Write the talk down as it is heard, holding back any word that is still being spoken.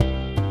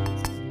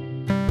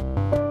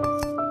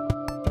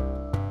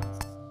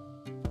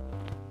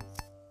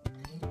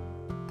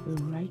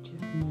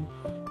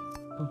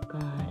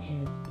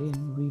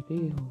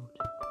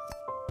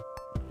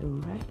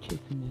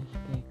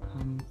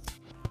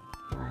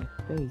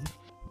faith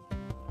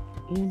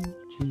in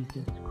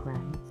Jesus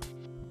Christ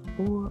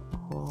for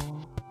all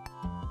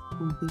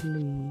who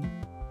believe.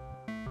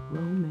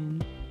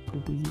 Romans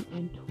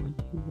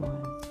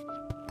 3:21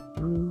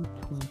 through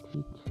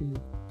 22.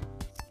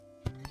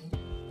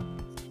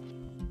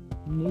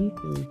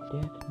 Neither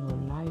death nor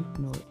life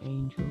nor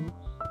angels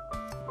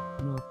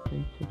nor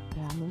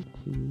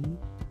principalities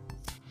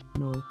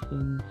nor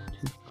things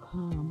to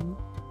come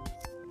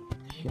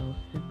shall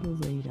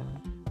separate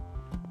us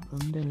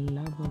from the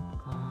love of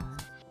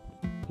God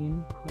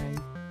in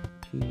Christ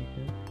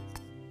Jesus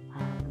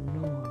our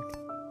Lord.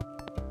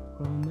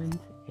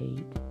 Romans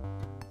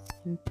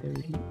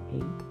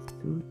 8:38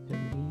 through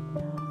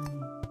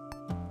 39.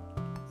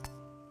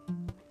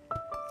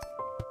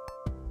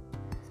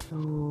 So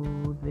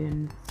then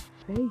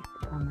faith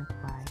cometh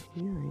by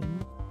hearing,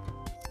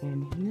 and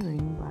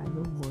hearing by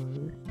the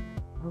word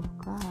of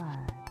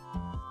God.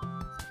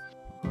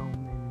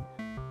 Romans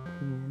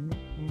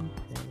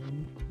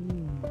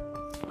 10:17.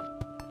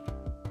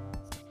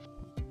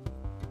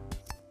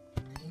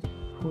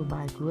 For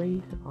by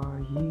grace are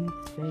ye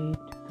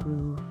saved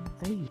through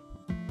faith,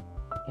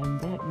 and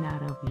that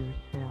not of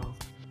yourself.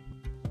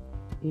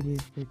 It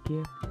is the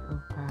gift of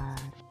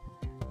God,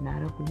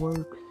 not of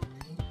works,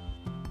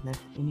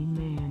 lest any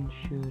man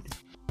should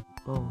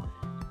boast.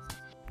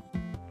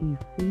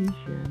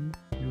 Ephesians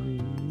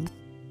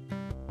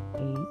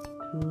 3:8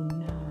 through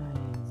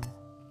 9.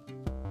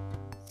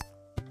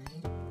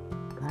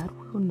 God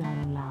will not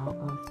allow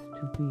us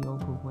to be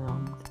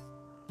overwhelmed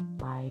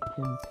by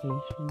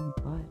temptation,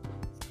 but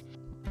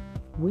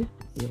with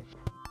it,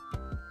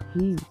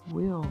 He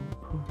will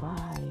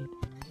provide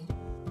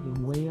a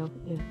way of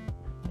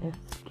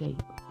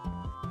escape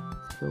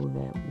so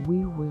that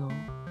we will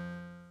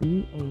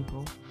be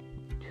able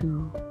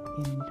to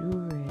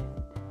endure it.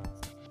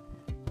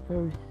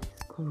 1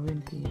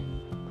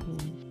 Corinthians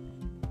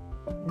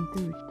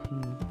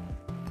 10:13.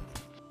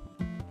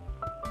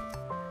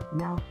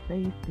 Now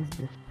faith is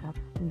the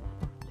substance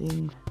of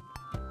things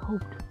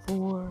hoped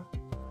for,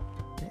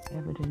 the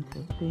evidence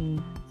of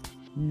things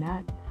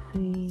not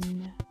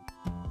seen.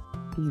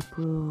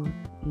 Hebrews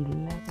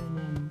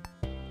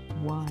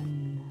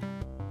 11:1.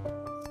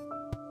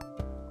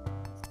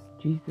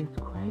 Jesus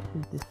Christ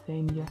is the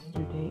same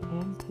yesterday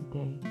and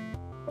today,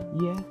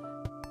 yes,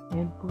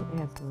 and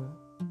forever.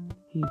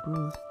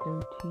 Hebrews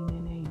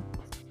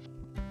 13:8.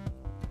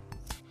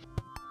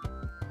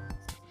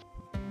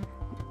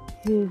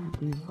 His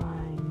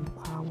divine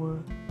power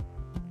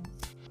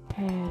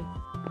has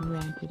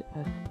granted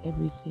us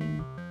everything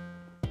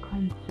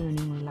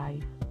concerning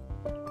life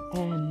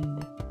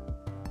and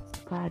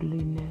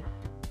godliness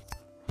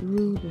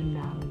through the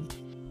knowledge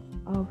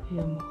of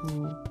Him who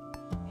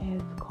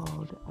has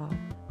called us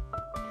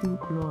to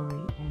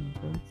glory and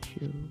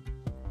virtue.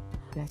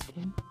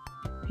 2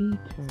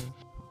 Peter